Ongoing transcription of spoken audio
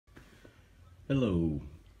Hello,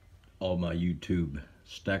 all my YouTube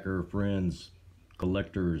stacker friends,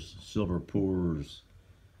 collectors, silver pourers,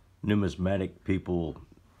 numismatic people,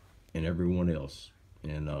 and everyone else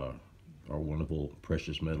in our wonderful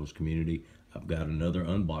precious metals community. I've got another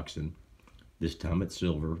unboxing. This time it's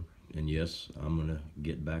silver, and yes, I'm gonna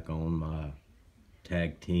get back on my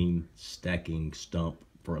tag team stacking stump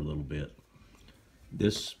for a little bit.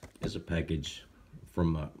 This is a package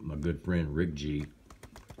from my good friend Rick G.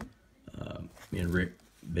 Me and Rick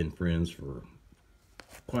been friends for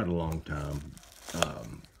quite a long time.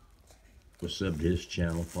 Was subbed to his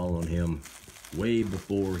channel, following him way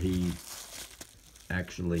before he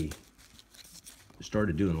actually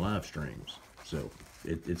started doing live streams. So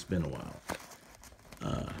it's been a while.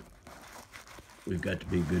 We've got to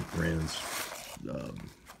be good friends.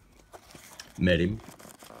 Met him,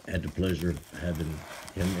 had the pleasure of having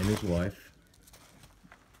him and his wife,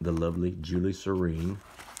 the lovely Julie Serene,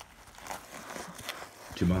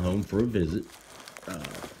 to my home for a visit.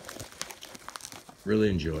 Really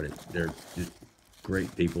enjoyed it. They're just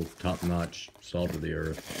great people, top-notch, salt of the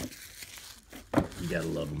earth. You gotta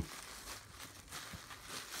love them.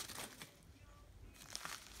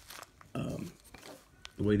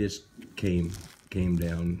 The way this came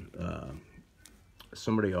down,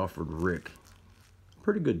 somebody offered Rick a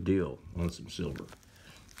pretty good deal on some silver.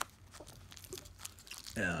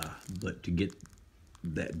 But to get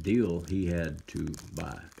that deal, he had to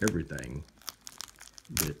buy everything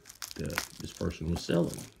that this person was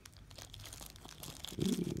selling.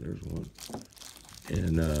 Ooh, there's one.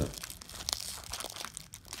 And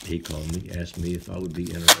he called me, asked me if I would be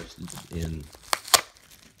interested in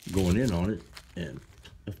going in on it, and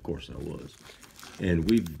of course I was. And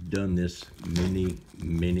we've done this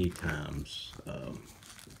many times,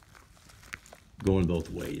 going both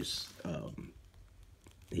ways.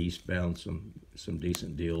 He's found some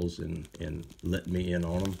decent deals and let me in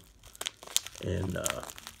on them, and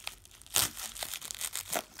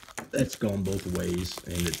that's gone both ways,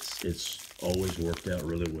 and it's always worked out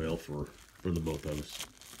really well for the both of us.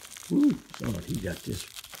 Ooh, son, he got this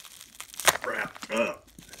wrapped up.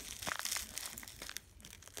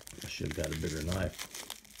 I should have got a bigger knife.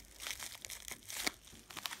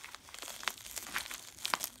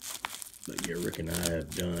 But yeah, Rick and I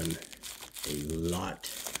have done a lot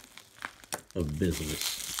of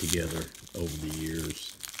business together over the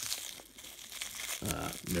years.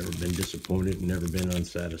 Never been disappointed, never been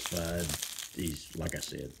unsatisfied. He's, like I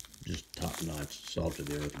said, just top-notch, salt of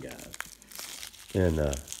the earth guy. And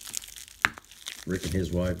Rick and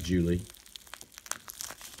his wife Julie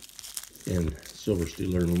and Silver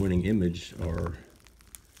Stealer and Winning Image are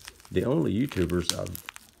the only YouTubers I've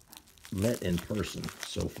met in person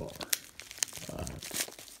so far.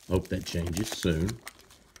 Hope that changes soon,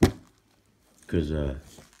 because I've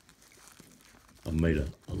made a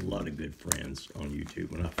lot of good friends on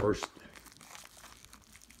YouTube. When I first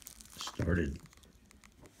started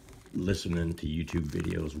listening to YouTube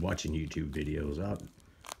videos, watching YouTube videos, I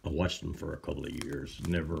watched them for a couple of years.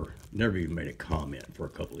 Never even made a comment for a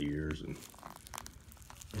couple of years, and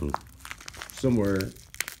somewhere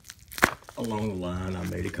along the line, I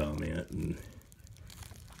made a comment and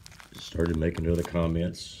started making other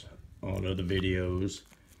comments on other videos,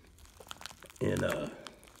 and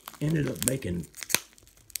ended up making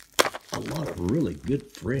a lot of really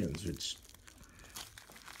good friends.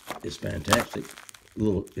 It's fantastic.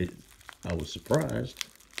 I was surprised,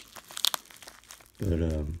 but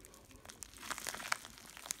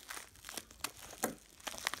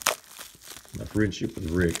my friendship with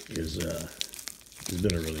Rick has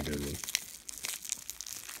been a really good one.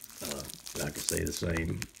 I could say the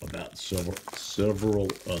same about several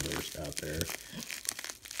others out there.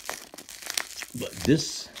 But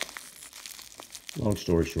this, long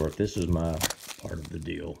story short, this is my part of the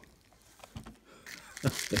deal. I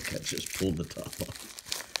think I just pulled the top off.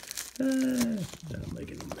 I'm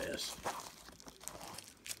making a mess.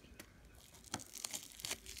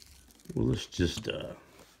 Well, let's just let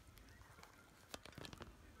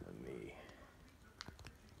me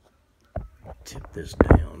tip this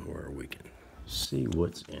down where we can see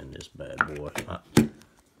what's in this bad boy.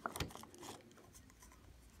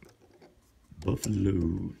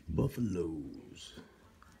 Buffaloes.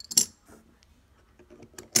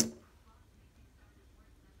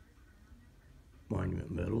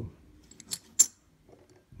 Monument metal.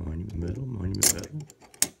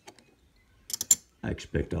 I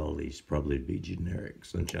expect all these probably to be generic.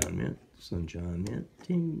 Sunshine mint,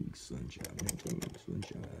 ting, sunshine minting,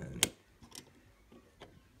 sunshine.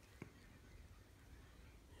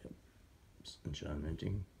 Yep, sunshine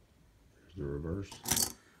minting. There's the reverse.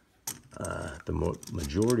 The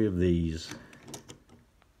majority of these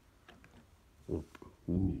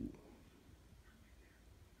Ooh,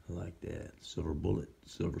 I like that. Silver bullet,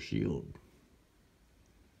 silver shield.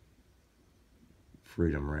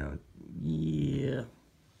 Freedom round. Yeah,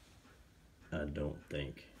 I don't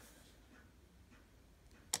think.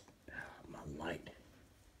 My light.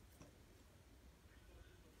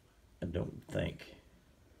 I don't think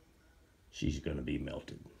she's going to be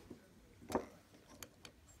melted.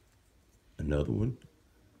 Another one.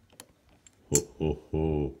 Ho, ho,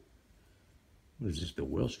 ho. What is this, the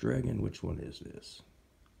Welsh Dragon? Which one is this?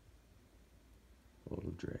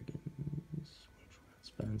 Old Dragons.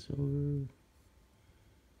 Spine silver. And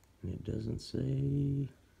it doesn't say.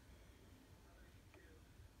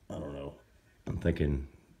 I don't know. I'm thinking.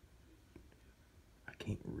 I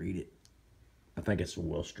can't read it. I think it's a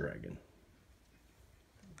Welsh Dragon.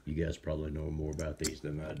 You guys probably know more about these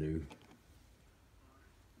than I do.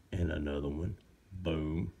 And another one.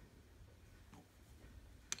 Boom.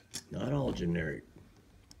 Not all generic.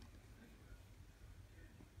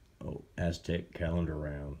 Oh, Aztec calendar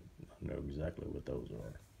round. I know exactly what those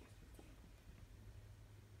are.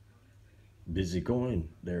 Busy coin.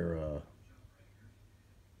 They're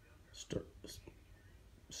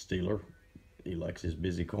Steeler. He likes his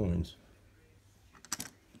busy coins.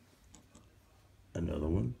 Another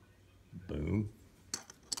one. Boom.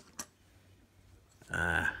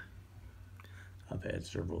 Ah, I've had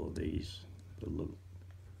several of these. The little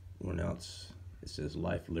 1 ounce. It says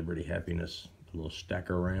life, liberty, happiness. The little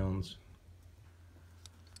stacker rounds.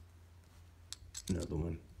 Another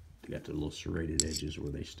one. They got the little serrated edges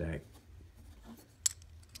where they stack.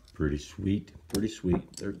 Pretty sweet. Pretty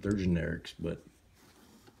sweet. They're generics, but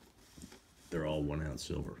they're all 1 ounce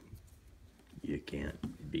silver. You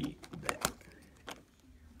can't beat that.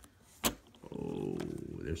 Oh,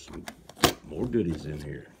 there's some more goodies in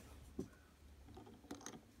here.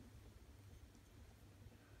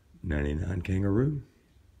 99 kangaroo.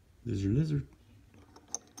 Lizard.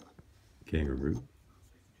 Kangaroo.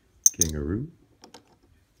 Kangaroo.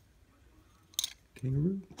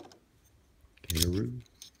 Kangaroo. Kangaroo.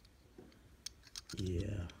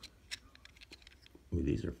 Yeah. Ooh,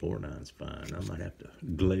 these are 4.9s fine. I might have to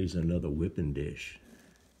glaze another whipping dish.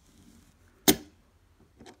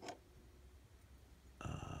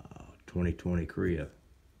 2020 Korea.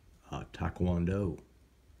 Taekwondo.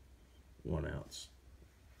 1 ounce.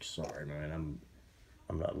 Sorry, man.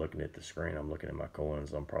 I'm not looking at the screen. I'm looking at my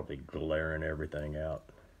coins. I'm probably glaring everything out.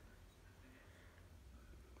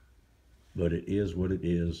 But it is what it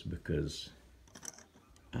is because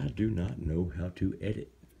I do not know how to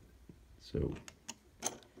edit. So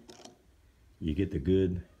you get the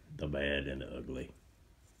good, the bad, and the ugly.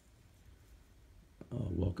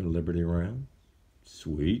 Welcome to Liberty round.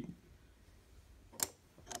 Sweet.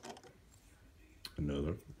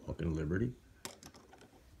 Another Welcome to Liberty.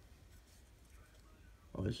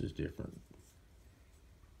 Oh, this is different.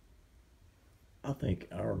 I think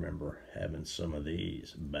I remember having some of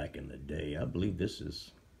these back in the day. I believe this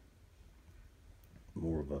is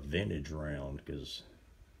more of a vintage round because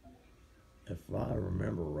if I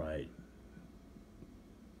remember right,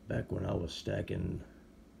 back when I was stacking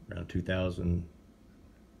around 2000,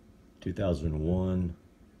 2001,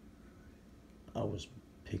 I was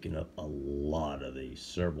picking up a lot of these,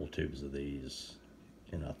 several tubes of these,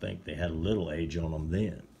 and I think they had a little age on them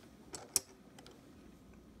then.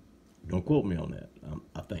 Don't quote me on that.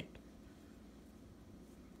 I think.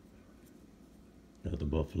 Another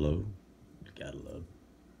buffalo. Gotta love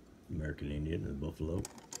American Indian and the buffalo.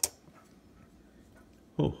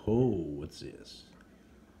 Ho ho, what's this?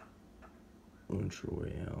 1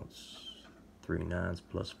 troy ounce. 3.9s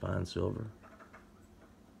plus fine silver.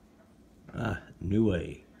 New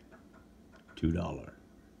A. $2.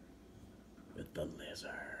 With the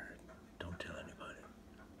lizard. Don't tell anybody.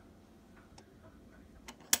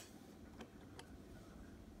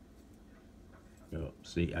 Oh,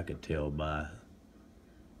 see, I could tell by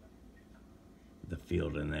the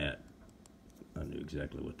field in that. I knew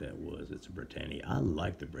exactly what that was. It's a Britannia. I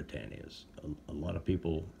like the Britannias. A lot of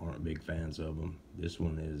people aren't big fans of them. This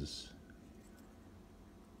one is...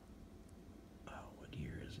 Oh, what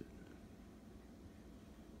year is it?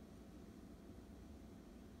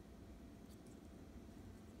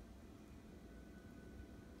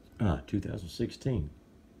 Ah, 2016.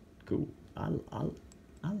 Cool. I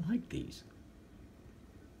like these.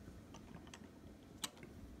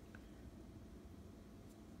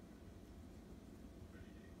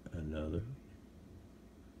 Another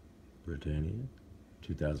Britannia,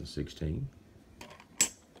 2016.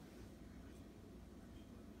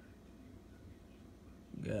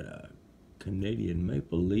 Got a Canadian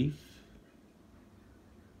maple leaf,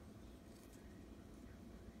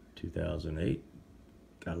 2008.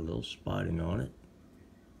 Got a little spotting on it.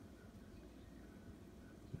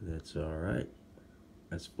 That's all right.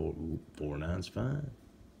 That's 4.9's fine.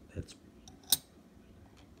 That's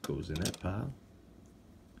goes in that pile.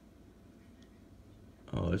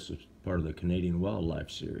 Oh, this is part of the Canadian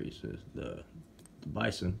Wildlife Series. The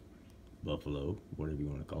bison, buffalo, whatever you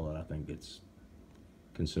want to call it. I think it's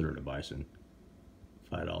considered a bison.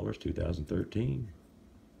 $5, 2013.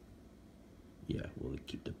 Yeah, we'll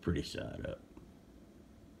keep the pretty side up.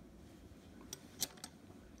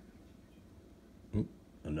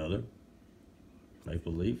 Another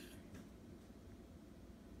maple leaf.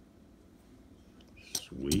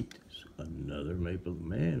 Sweet. Another maple.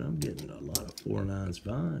 Man, I'm getting a lot of 4.9's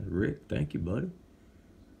fine. Rick, thank you, buddy.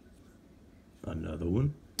 Another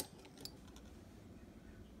one.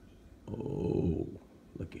 Oh,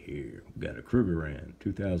 look at here. We got a Krugerrand,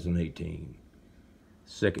 2018.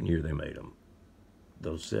 Second year they made them.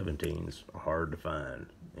 Those 17s are hard to find.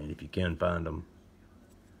 And if you can find them,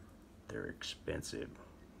 they're expensive.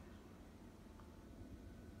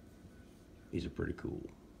 These are pretty cool.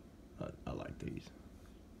 I like these.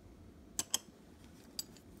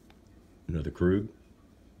 Another Krug.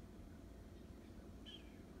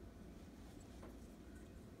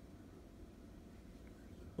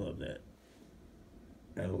 Love that.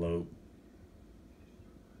 Antelope.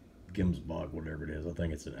 Gemsbach, whatever it is. I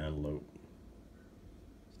think it's an antelope.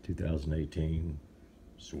 It's 2018.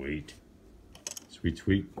 Sweet. Sweet,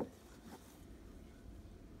 sweet.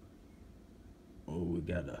 Oh, we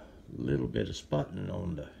got a little bit of spotting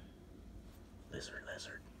on the lizard.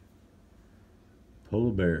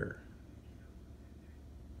 Polar bear.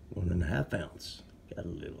 1.5 ounce. Got a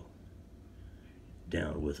little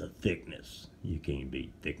down with a thickness. You can't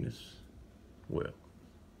beat thickness. Well,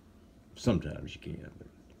 sometimes you can, but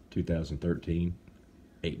 2013,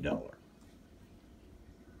 $8.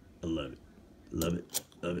 I love it. Love it.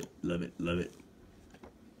 Love it. Love it. Love it.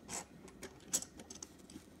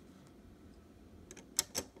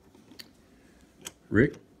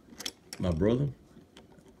 Rick, my brother,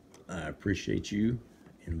 I appreciate you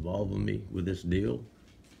involving me with this deal.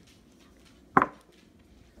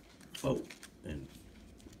 Oh, and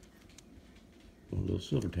one little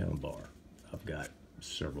Silvertown bar. I've got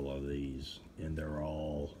several of these, and they're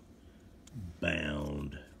all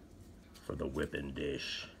bound for the whipping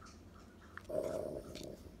dish.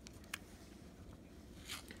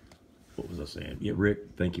 What was I saying? Yeah, Rick,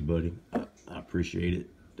 thank you, buddy. I appreciate it.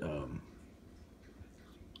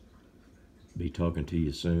 Be talking to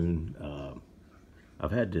you soon.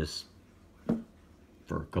 I've had this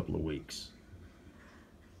for a couple of weeks,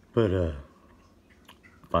 but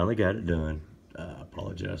finally got it done. I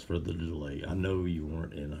apologize for the delay. I know you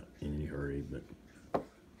weren't in any hurry, but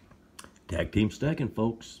tag team stacking,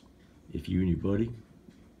 folks. If you and your buddy,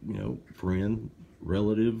 you know, friend,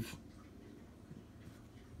 relative,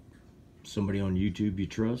 somebody on YouTube you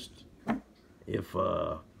trust, if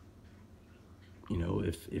you know,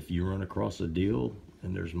 if you run across a deal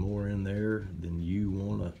and there's more in there than you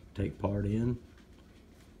want to take part in,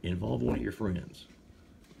 involve one of your friends.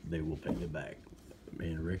 They will pay you back. Me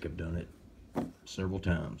and Rick have done it several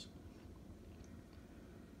times.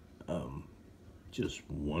 Just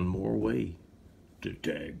one more way to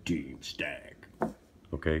tag team stack.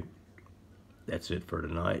 Okay, that's it for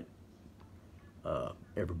tonight.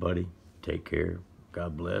 Everybody, take care.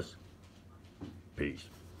 God bless. Peace.